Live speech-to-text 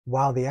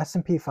While the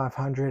S&P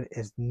 500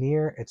 is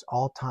near its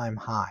all-time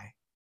high,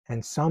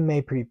 and some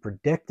may be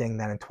predicting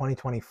that in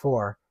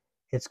 2024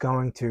 it's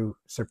going to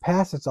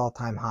surpass its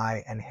all-time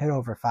high and hit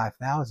over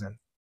 5,000,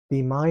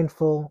 be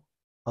mindful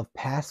of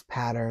past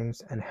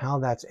patterns and how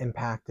that's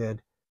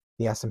impacted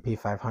the S&P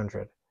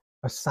 500.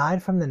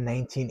 Aside from the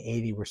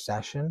 1980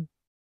 recession,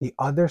 the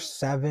other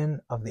 7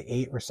 of the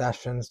 8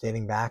 recessions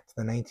dating back to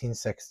the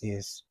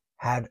 1960s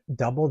had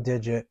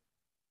double-digit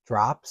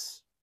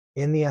drops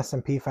in the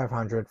S&P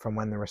 500 from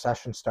when the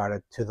recession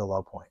started to the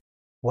low point.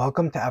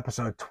 Welcome to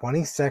episode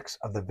 26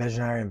 of the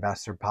Visionary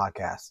Investor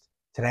Podcast.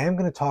 Today I'm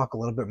going to talk a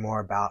little bit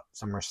more about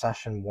some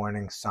recession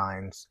warning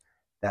signs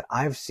that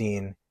I've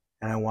seen,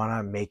 and I want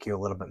to make you a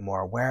little bit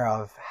more aware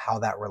of how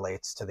that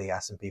relates to the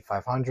S&P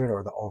 500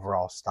 or the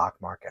overall stock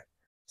market.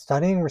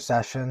 Studying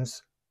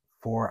recessions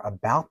for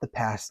about the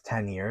past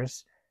 10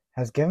 years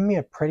has given me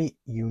a pretty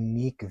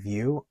unique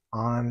view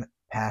on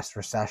past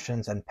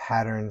recessions and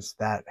patterns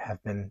that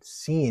have been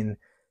seen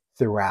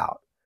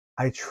throughout.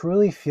 I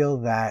truly feel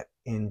that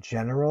in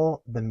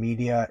general, the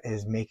media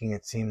is making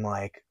it seem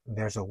like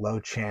there's a low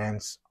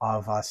chance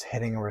of us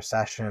hitting a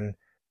recession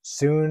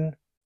soon.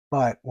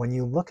 But when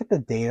you look at the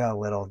data a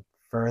little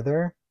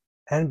further,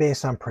 and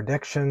based on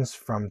predictions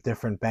from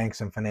different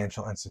banks and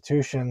financial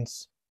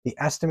institutions, the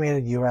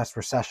estimated US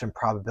recession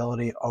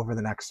probability over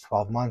the next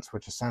 12 months,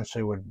 which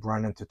essentially would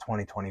run into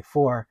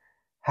 2024,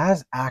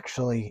 has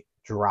actually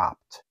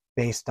dropped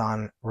based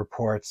on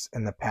reports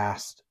in the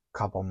past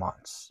couple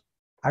months.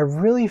 I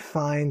really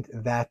find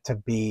that to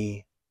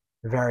be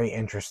very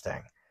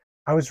interesting.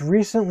 I was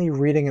recently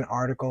reading an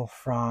article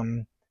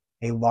from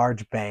a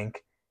large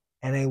bank,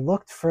 and I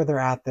looked further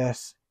at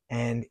this,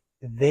 and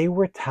they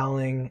were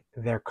telling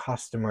their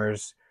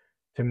customers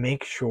to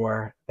make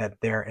sure that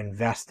they're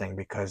investing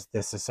because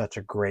this is such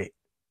a great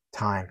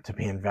time to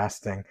be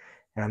investing.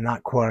 And I'm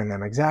not quoting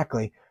them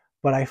exactly,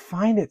 but I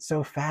find it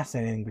so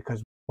fascinating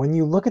because when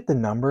you look at the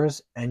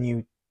numbers and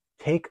you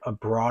take a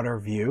broader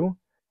view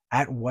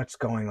at what's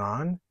going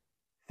on,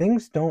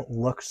 things don't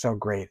look so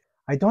great.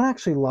 I don't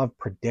actually love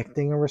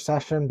predicting a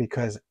recession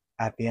because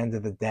at the end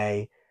of the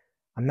day,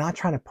 I'm not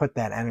trying to put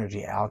that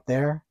energy out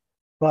there,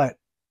 but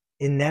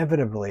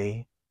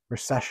inevitably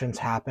recessions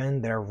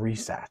happen, they're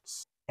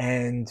resets.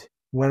 And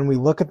when we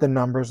look at the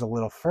numbers a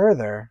little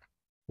further,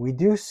 we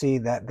do see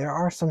that there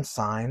are some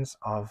signs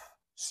of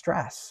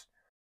stress.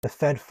 The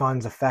Fed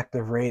funds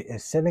effective rate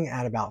is sitting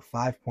at about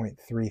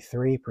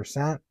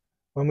 5.33%.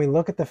 When we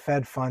look at the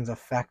Fed funds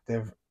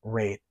effective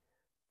rate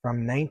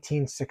from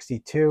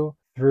 1962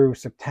 through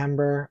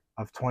September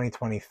of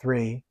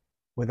 2023,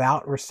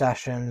 without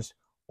recessions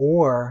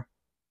or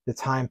the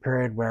time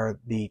period where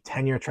the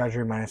 10-year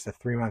Treasury minus the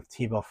 3-month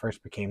T-bill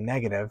first became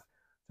negative,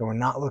 so we're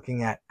not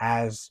looking at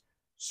as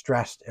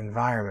stressed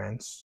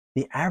environments,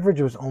 the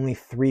average was only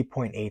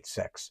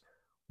 3.86.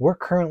 We're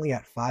currently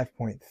at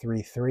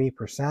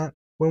 5.33%.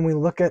 When we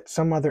look at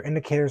some other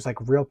indicators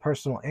like real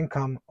personal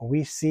income,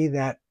 we see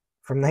that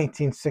from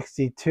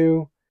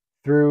 1962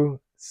 through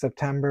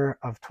September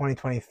of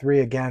 2023,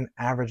 again,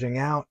 averaging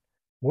out,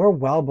 we're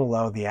well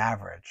below the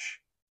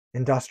average.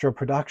 Industrial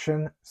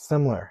production,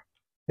 similar.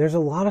 There's a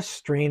lot of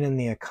strain in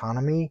the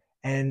economy,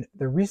 and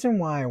the reason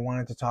why I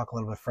wanted to talk a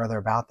little bit further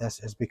about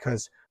this is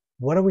because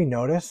what do we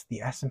notice?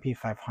 The S&P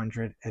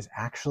 500 is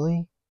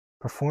actually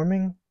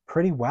performing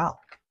pretty well.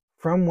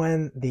 From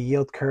when the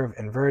yield curve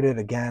inverted,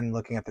 again,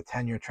 looking at the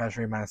 10-year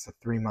Treasury minus the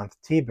 3-month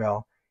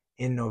T-bill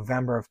in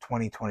November of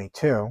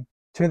 2022,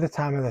 to the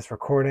time of this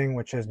recording,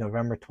 which is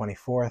November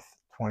 24th,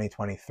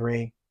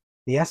 2023,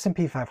 the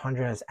S&P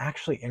 500 has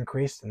actually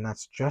increased, and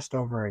that's just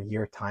over a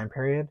year time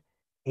period,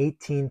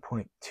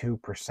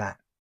 18.2%.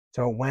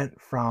 So it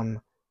went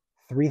from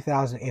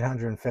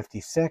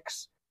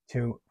 3,856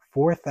 to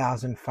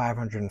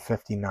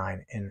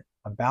 4,559 in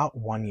about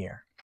 1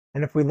 year.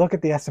 And if we look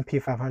at the S&P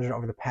 500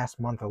 over the past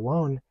month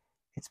alone,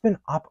 it's been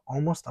up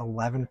almost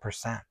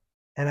 11%.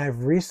 And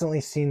I've recently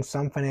seen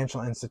some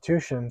financial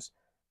institutions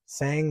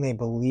saying they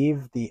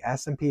believe the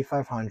S&P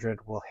 500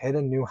 will hit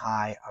a new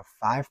high of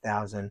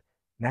 5,000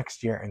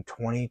 next year in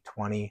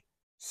 2020.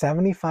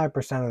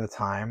 75% of the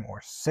time, or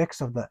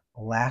 6 of the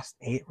last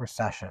 8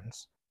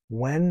 recessions,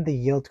 when the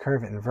yield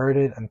curve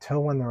inverted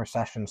until when the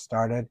recession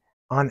started,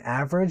 on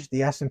average,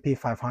 the S&P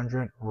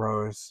 500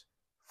 rose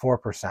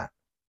 4%.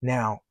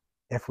 Now,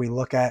 if we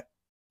look at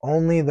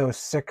only those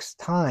 6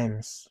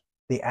 times,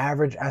 the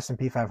average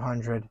S&P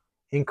 500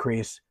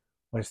 increase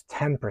was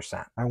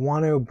 10%. I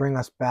want to bring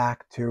us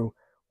back to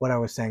what I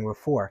was saying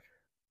before.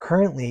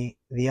 Currently,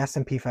 the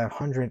S&P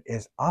 500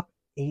 is up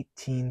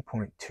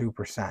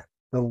 18.2%.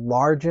 The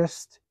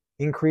largest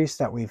increase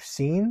that we've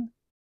seen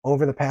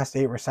over the past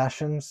 8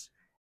 recessions.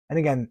 And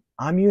again,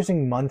 I'm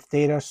using month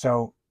data,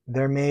 so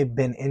there may have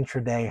been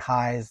intraday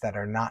highs that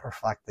are not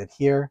reflected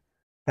here.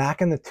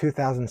 Back in the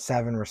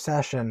 2007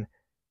 recession,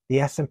 the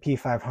S&P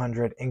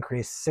 500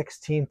 increased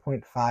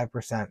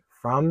 16.5%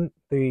 from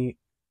the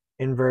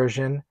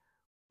inversion,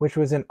 which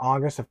was in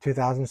August of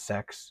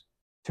 2006,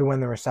 to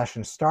when the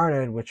recession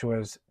started, which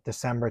was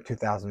December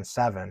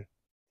 2007.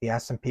 the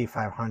S&P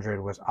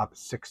 500 was up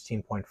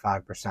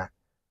 16.5%.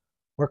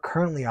 We're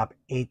currently up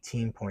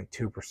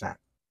 18.2%.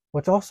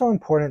 What's also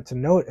important to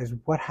note is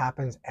what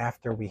happens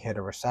after we hit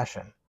a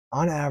recession.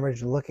 On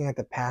average, looking at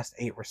the past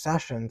 8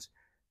 recessions,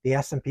 the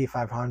S&P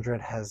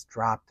 500 has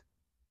dropped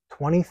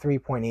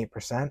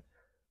 23.8%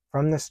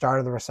 from the start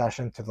of the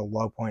recession to the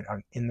low point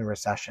in the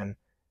recession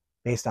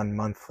based on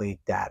monthly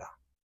data.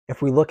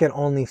 If we look at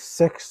only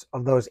 6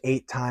 of those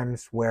 8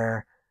 times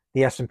where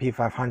the S&P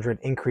 500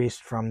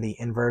 increased from the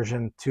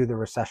inversion to the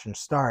recession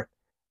start,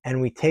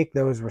 and we take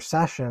those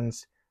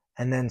recessions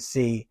and then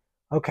see,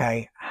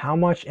 okay, how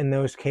much in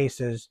those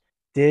cases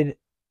did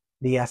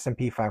the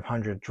S&P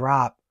 500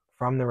 drop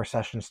from the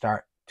recession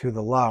start to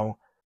the low,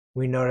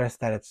 we notice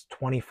that it's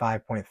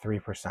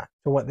 25.3%.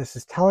 So what this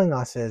is telling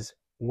us is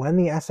when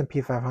the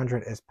S&P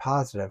 500 is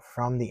positive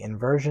from the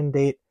inversion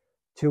date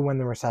to when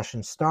the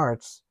recession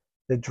starts,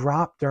 the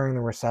drop during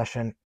the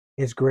recession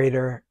is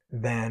greater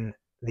than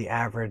the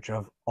average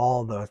of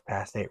all those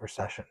past 8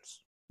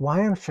 recessions.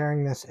 Why I'm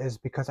sharing this is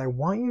because I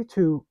want you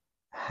to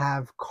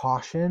have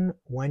caution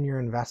when you're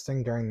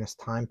investing during this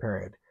time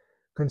period,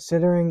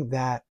 considering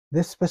that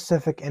this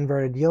specific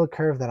inverted yield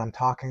curve that I'm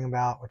talking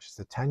about, which is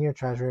the 10-year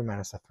Treasury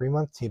minus a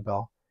 3-month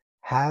T-bill,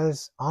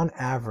 has on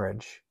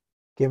average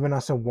given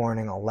us a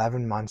warning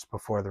 11 months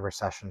before the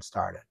recession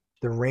started.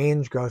 The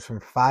range goes from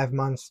 5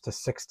 months to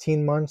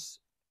 16 months,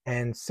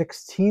 and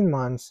 16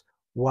 months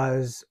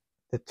was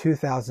the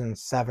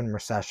 2007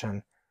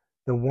 recession.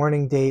 The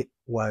warning date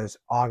was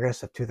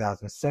August of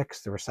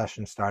 2006. The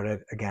recession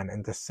started again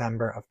in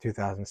December of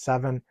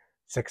 2007,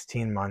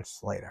 16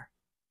 months later.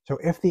 So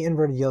if the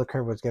inverted yield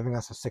curve was giving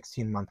us a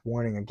 16-month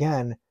warning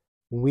again,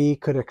 we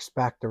could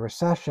expect a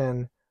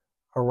recession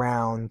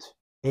around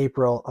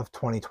April of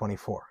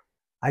 2024.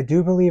 I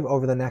do believe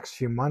over the next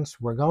few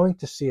months, we're going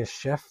to see a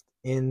shift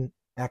in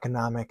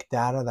economic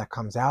data that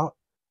comes out.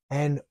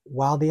 And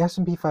while the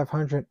S&P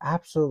 500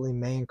 absolutely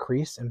may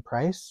increase in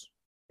price,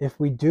 if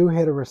we do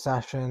hit a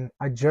recession,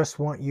 I just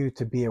want you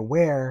to be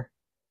aware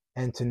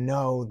and to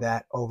know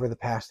that over the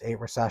past 8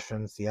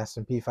 recessions, the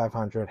S&P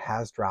 500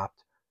 has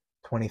dropped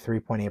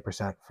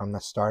 23.8% from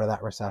the start of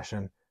that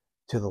recession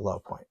to the low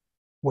point.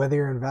 Whether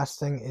you're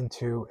investing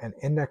into an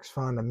index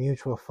fund, a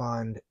mutual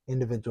fund,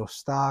 individual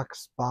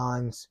stocks,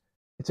 bonds,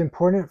 it's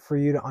important for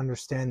you to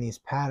understand these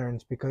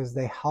patterns because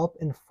they help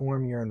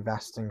inform your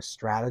investing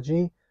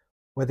strategy,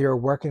 whether you're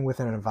working with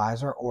an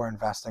advisor or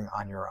investing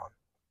on your own.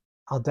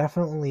 I'll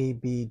definitely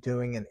be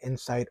doing an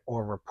insight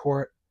or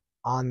report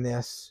on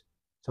this,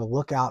 so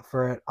look out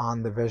for it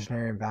on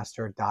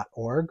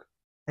thevisionaryinvestor.org.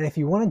 And if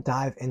you want to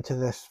dive into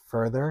this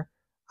further,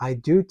 I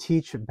do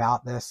teach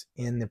about this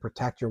in the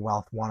Protect Your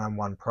Wealth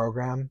one-on-one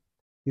program.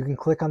 You can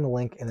click on the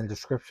link in the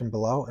description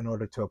below in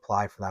order to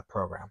apply for that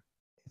program.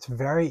 It's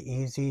very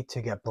easy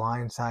to get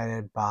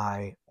blindsided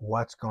by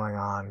what's going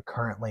on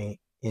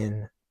currently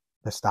in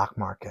the stock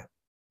market.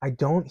 I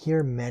don't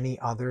hear many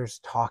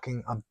others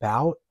talking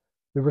about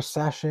the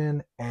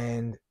recession,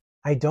 and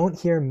I don't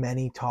hear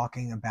many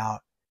talking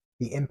about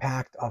the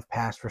impact of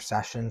past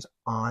recessions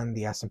on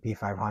the S&P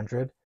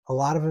 500. A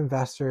lot of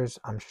investors,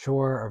 I'm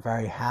sure, are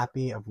very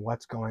happy of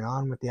what's going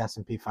on with the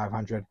S&P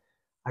 500.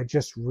 I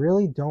just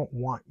really don't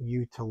want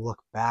you to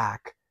look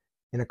back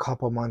in a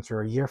couple months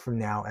or a year from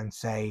now and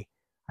say,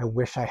 I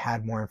wish I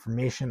had more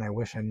information. I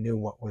wish I knew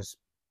what was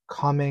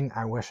coming.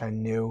 I wish I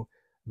knew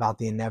about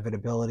the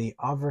inevitability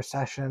of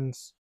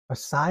recessions.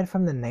 Aside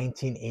from the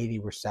 1980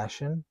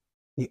 recession,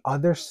 the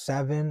other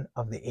 7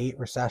 of the 8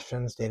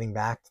 recessions dating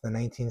back to the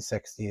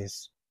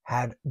 1960s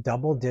had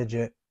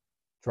double-digit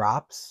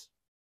drops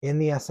in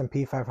the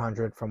S&P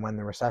 500 from when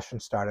the recession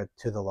started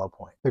to the low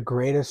point. The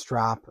greatest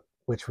drop,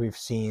 which we've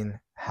seen,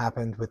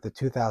 happened with the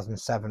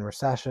 2007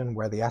 recession,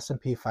 where the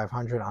S&P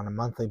 500 on a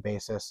monthly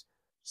basis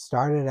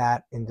started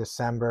at, in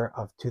December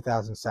of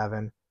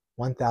 2007,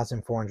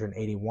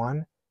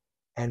 1,481,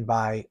 and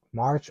by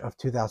March of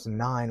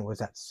 2009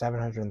 was at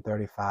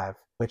 735,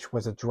 which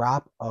was a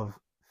drop of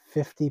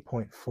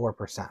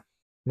 50.4%.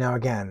 Now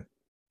again,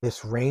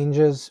 this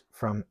ranges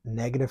from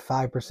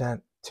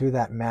 -5% to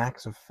that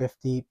max of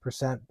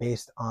 50%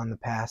 based on the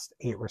past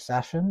 8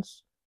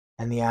 recessions,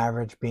 and the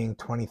average being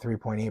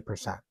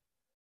 23.8%.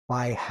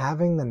 By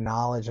having the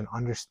knowledge and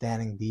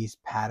understanding these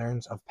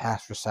patterns of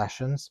past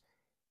recessions,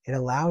 it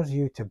allows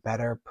you to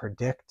better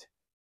predict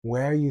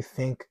where you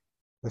think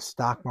the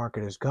stock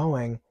market is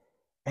going.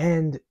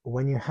 And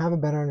when you have a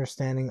better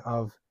understanding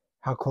of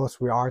how close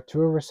we are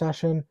to a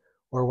recession,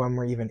 or when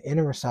we're even in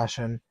a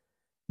recession,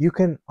 you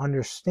can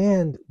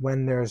understand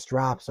when there's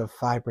drops of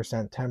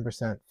 5%,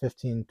 10%,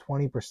 15,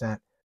 20%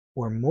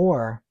 or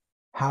more,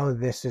 how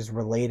this is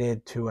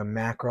related to a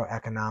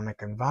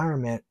macroeconomic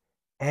environment,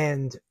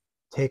 and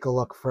take a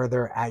look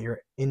further at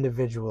your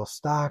individual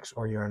stocks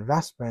or your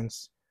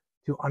investments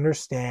to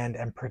understand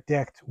and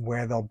predict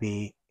where they'll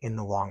be in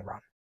the long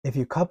run. If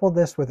you couple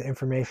this with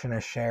information I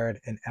shared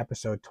in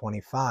episode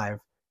 25,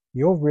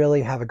 you'll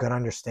really have a good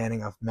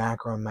understanding of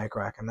macro and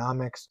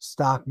microeconomics,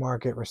 stock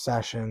market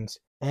recessions,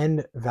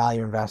 and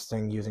value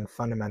investing using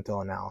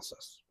fundamental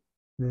analysis.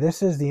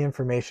 This is the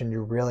information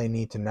you really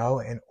need to know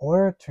in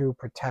order to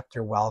protect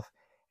your wealth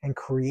and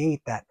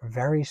create that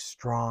very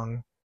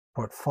strong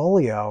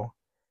portfolio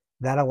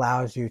that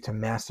allows you to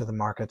master the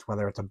markets,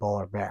 whether it's a bull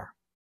or bear.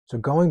 So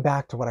going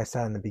back to what I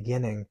said in the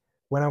beginning,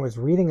 when I was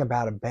reading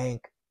about a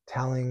bank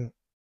telling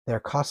their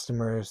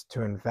customers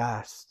to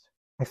invest,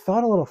 I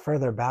thought a little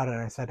further about it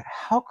and I said,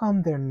 how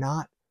come they're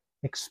not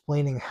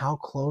explaining how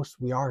close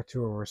we are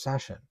to a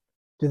recession?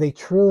 Do they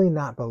truly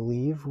not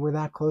believe we're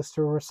that close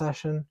to a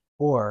recession?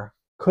 Or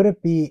could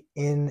it be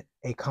in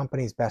a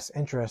company's best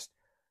interest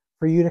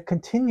for you to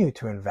continue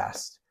to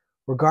invest,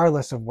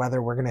 regardless of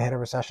whether we're going to hit a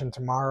recession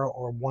tomorrow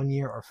or 1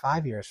 year or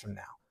 5 years from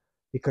now?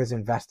 Because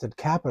invested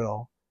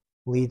capital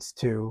leads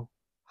to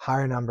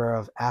higher number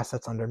of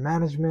assets under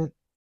management,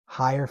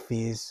 higher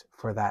fees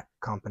for that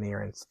company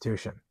or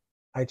institution.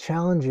 I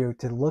challenge you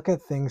to look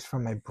at things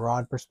from a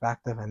broad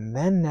perspective and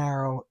then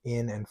narrow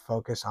in and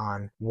focus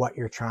on what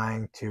you're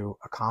trying to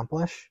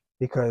accomplish,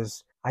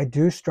 because I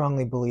do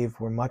strongly believe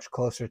we're much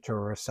closer to a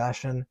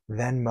recession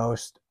than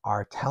most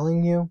are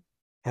telling you.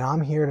 And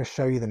I'm here to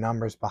show you the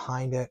numbers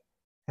behind it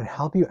and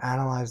help you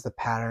analyze the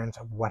patterns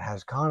of what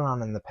has gone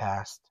on in the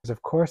past. Because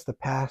of course the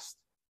past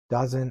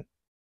doesn't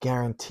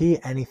guarantee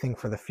anything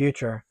for the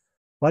future,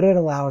 but it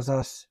allows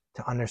us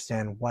to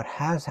understand what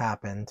has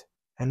happened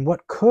and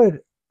what could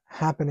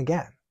happen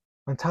again.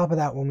 On top of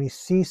that, when we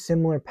see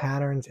similar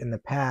patterns in the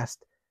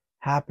past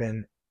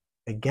happen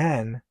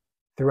again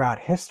throughout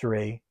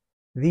history,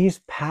 these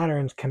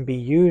patterns can be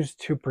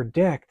used to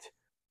predict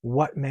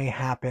what may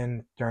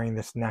happen during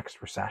this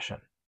next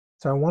recession.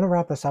 So I want to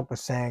wrap this up with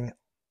saying,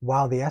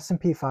 while the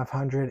S&P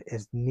 500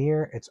 is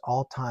near its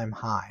all-time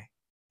high,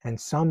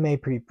 and some may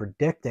be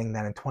predicting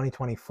that in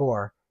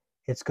 2024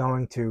 it's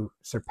going to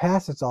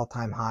surpass its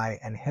all-time high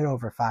and hit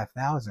over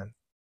 5,000,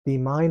 be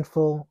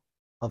mindful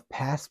of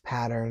past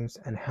patterns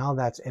and how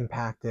that's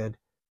impacted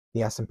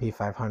the S&P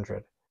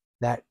 500.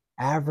 That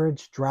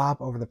average drop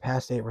over the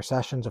past 8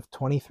 recessions of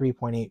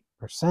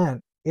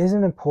 23.8% is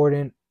an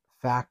important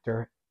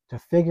factor to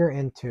figure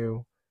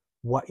into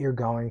what you're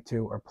going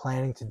to or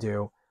planning to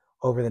do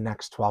over the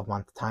next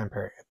 12-month time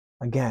period.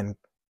 Again,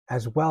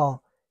 as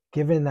well,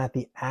 given that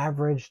the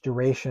average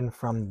duration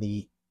from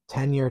the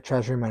 10-year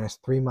Treasury minus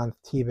 3-month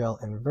T-bill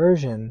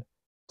inversion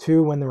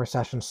to when the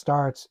recession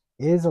starts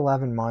is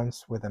 11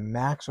 months, with a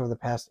max over the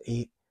past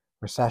 8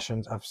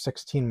 recessions of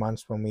 16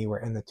 months when we were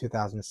in the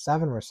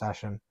 2007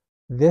 recession,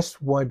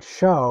 this would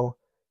show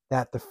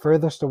that the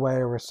furthest away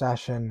a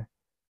recession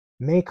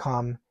may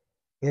come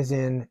is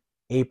in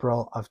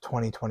April of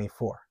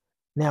 2024.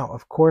 Now,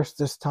 of course,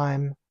 this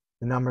time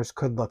the numbers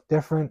could look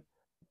different.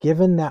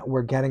 Given that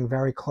we're getting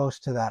very close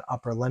to that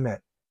upper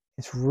limit,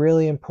 it's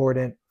really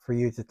important for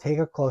you to take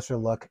a closer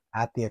look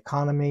at the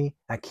economy,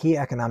 at key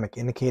economic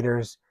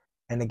indicators.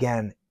 And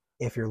again,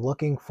 if you're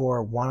looking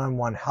for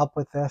one-on-one help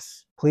with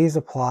this, please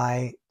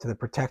apply to the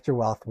Protect Your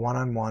Wealth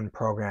one-on-one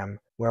program,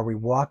 where we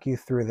walk you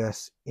through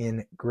this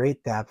in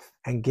great depth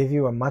and give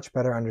you a much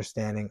better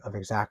understanding of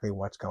exactly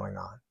what's going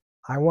on.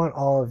 I want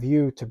all of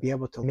you to be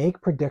able to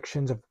make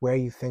predictions of where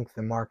you think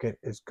the market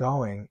is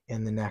going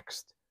in the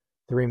next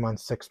 3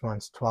 months, 6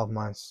 months, 12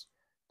 months,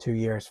 2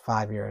 years,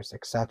 5 years,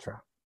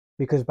 etc.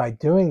 Because by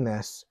doing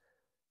this,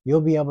 you'll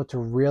be able to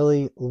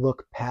really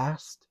look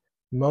past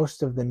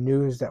most of the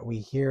news that we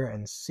hear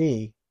and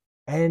see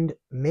and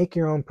make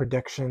your own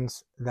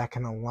predictions that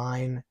can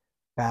align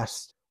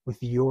best with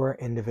your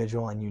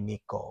individual and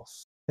unique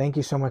goals. Thank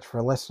you so much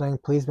for listening.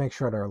 Please make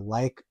sure to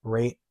like,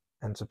 rate,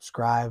 and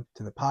subscribe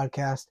to the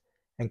podcast,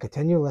 and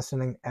continue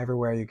listening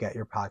everywhere you get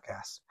your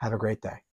podcasts. Have a great day.